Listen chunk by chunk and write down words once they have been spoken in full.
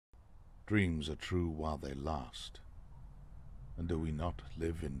Dreams are true while they last. And do we not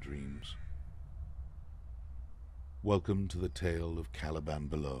live in dreams? Welcome to the tale of Caliban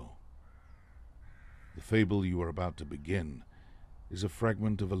below. The fable you are about to begin is a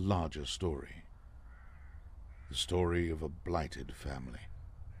fragment of a larger story. The story of a blighted family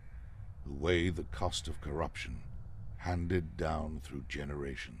who weigh the cost of corruption handed down through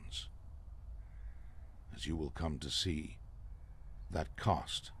generations. As you will come to see, that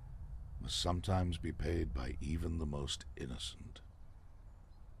cost must sometimes be paid by even the most innocent.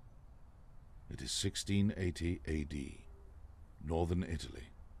 It is 1680 AD, northern Italy.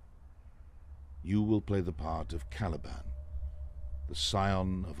 You will play the part of Caliban, the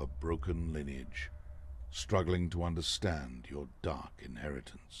scion of a broken lineage, struggling to understand your dark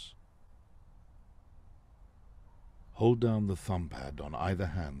inheritance. Hold down the thumb pad on either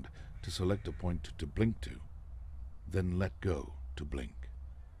hand to select a point to blink to, then let go to blink.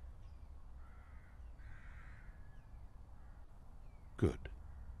 Good.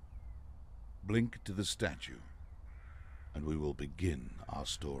 Blink to the statue, and we will begin our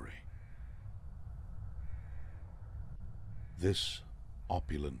story. This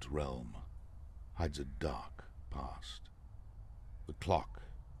opulent realm hides a dark past. The clock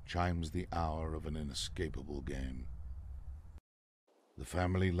chimes the hour of an inescapable game. The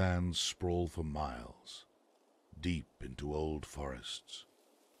family lands sprawl for miles, deep into old forests,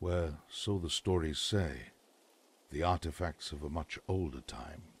 where, so the stories say, the artifacts of a much older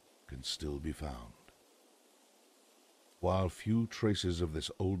time can still be found. While few traces of this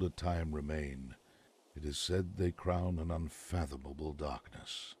older time remain, it is said they crown an unfathomable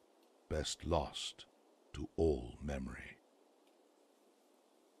darkness, best lost to all memory.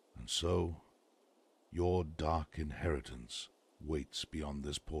 And so, your dark inheritance waits beyond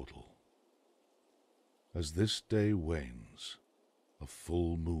this portal. As this day wanes, a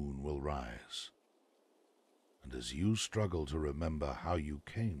full moon will rise, and as you struggle to remember how you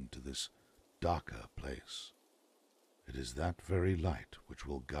came to this darker place, it is that very light which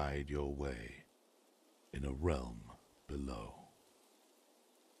will guide your way in a realm below.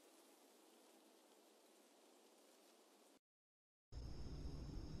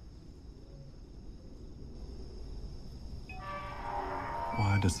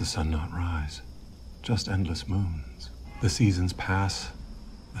 Why does the sun not rise? Just endless moons. The seasons pass,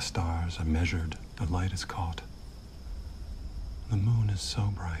 the stars are measured, the light is caught. The moon is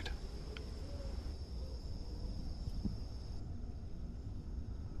so bright.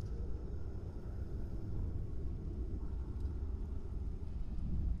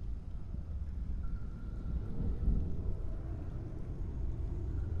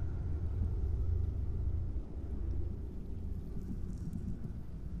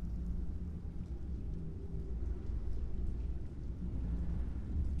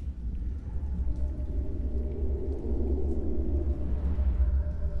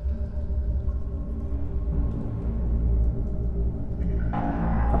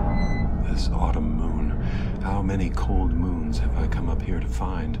 Autumn moon. How many cold moons have I come up here to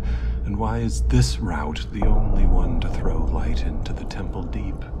find? And why is this route the only one to throw light into the temple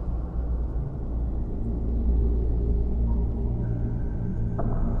deep?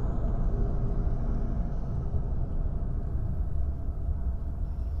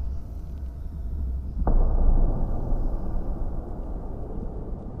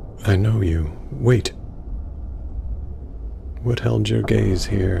 I know you. Wait. What held your gaze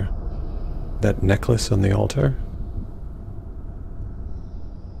here? That necklace on the altar?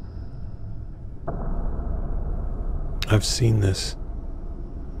 I've seen this,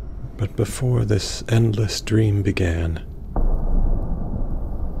 but before this endless dream began.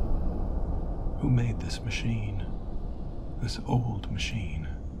 Who made this machine? This old machine?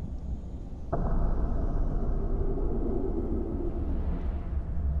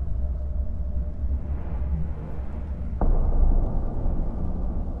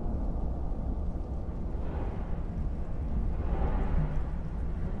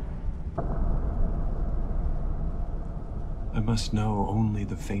 I must know only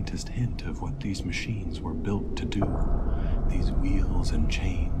the faintest hint of what these machines were built to do. These wheels and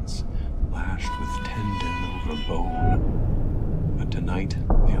chains, lashed with tendon over bone. But tonight,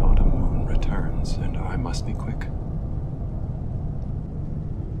 the autumn moon returns, and I must be quick.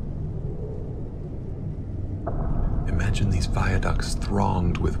 Imagine these viaducts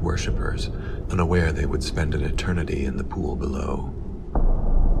thronged with worshippers, unaware they would spend an eternity in the pool below.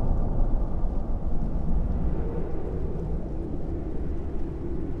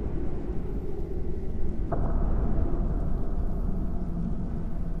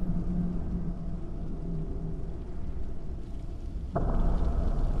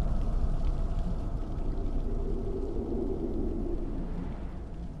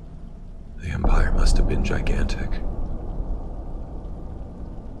 must have been gigantic.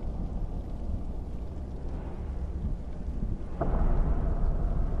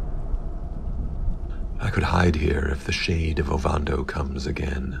 I could hide here if the shade of Ovando comes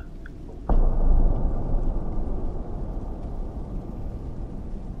again.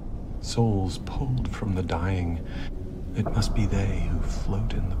 Souls pulled from the dying, it must be they who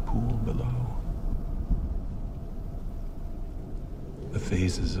float in the pool below. The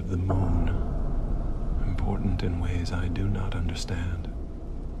phases of the moon, important in ways I do not understand.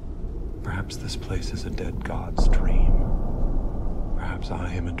 Perhaps this place is a dead god's dream. Perhaps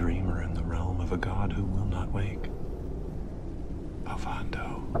I am a dreamer in the realm of a god who will not wake.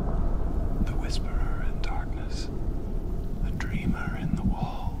 Ovando, the whisperer in darkness, the dreamer in the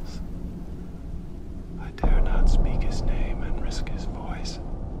walls. I dare not speak his name and risk his voice.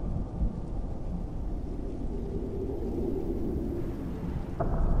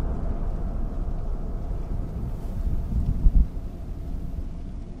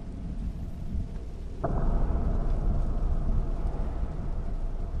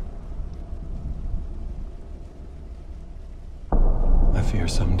 I fear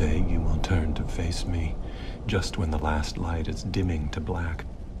someday you will turn to face me, just when the last light is dimming to black.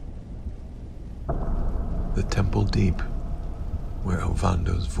 The temple deep, where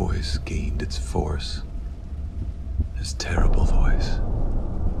Ovando's voice gained its force. His terrible voice.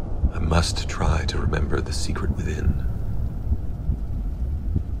 I must try to remember the secret within.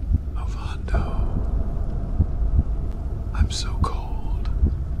 Ovando. I'm so cold.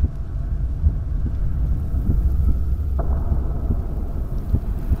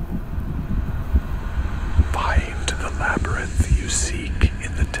 Find the labyrinth you seek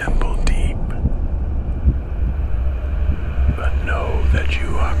in the temple deep. But know that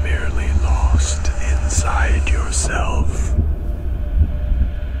you are merely lost inside yourself.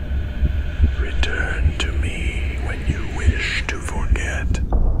 Return to me when you wish to forget.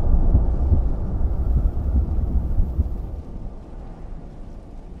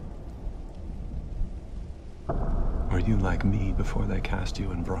 Were you like me before they cast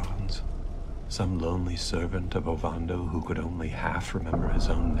you in bronze? Some lonely servant of Ovando who could only half remember his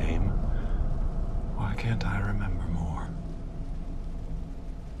own name? Why can't I remember more?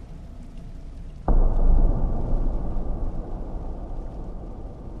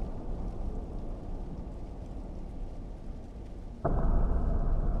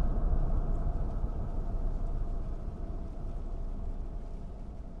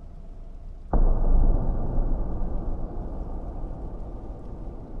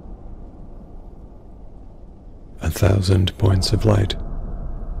 A 1,000 points of light,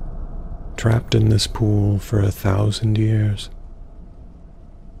 trapped in this pool for 1,000 years.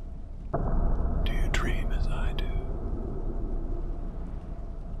 Do you dream as I do?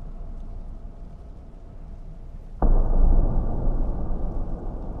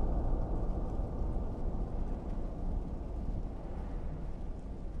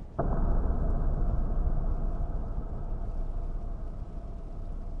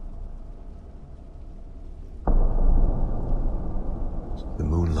 The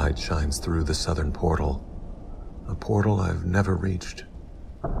moonlight shines through the southern portal, a portal I've never reached.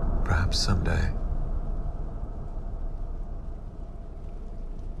 Perhaps someday.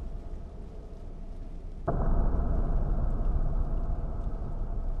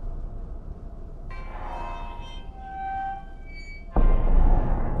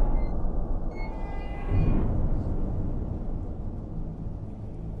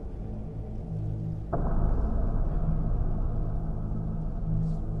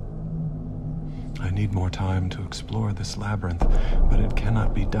 I need more time to explore this labyrinth, but it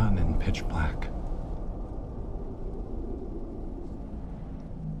cannot be done in pitch black.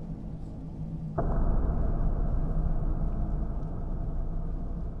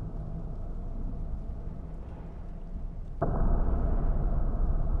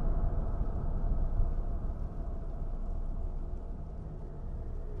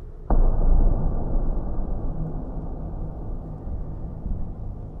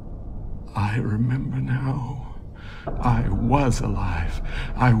 I remember now. I was alive.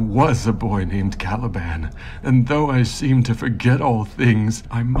 I was a boy named Caliban, and though I seem to forget all things,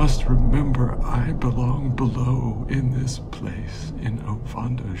 I must remember I belong below in this place in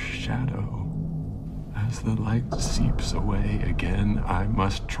Ovando's shadow. As the light seeps away again, I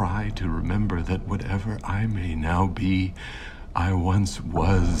must try to remember that whatever I may now be, I once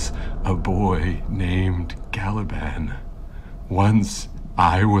was a boy named Caliban. Once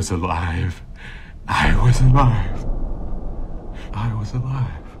I was alive. I was alive. I was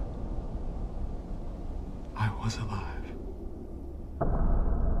alive. I was alive.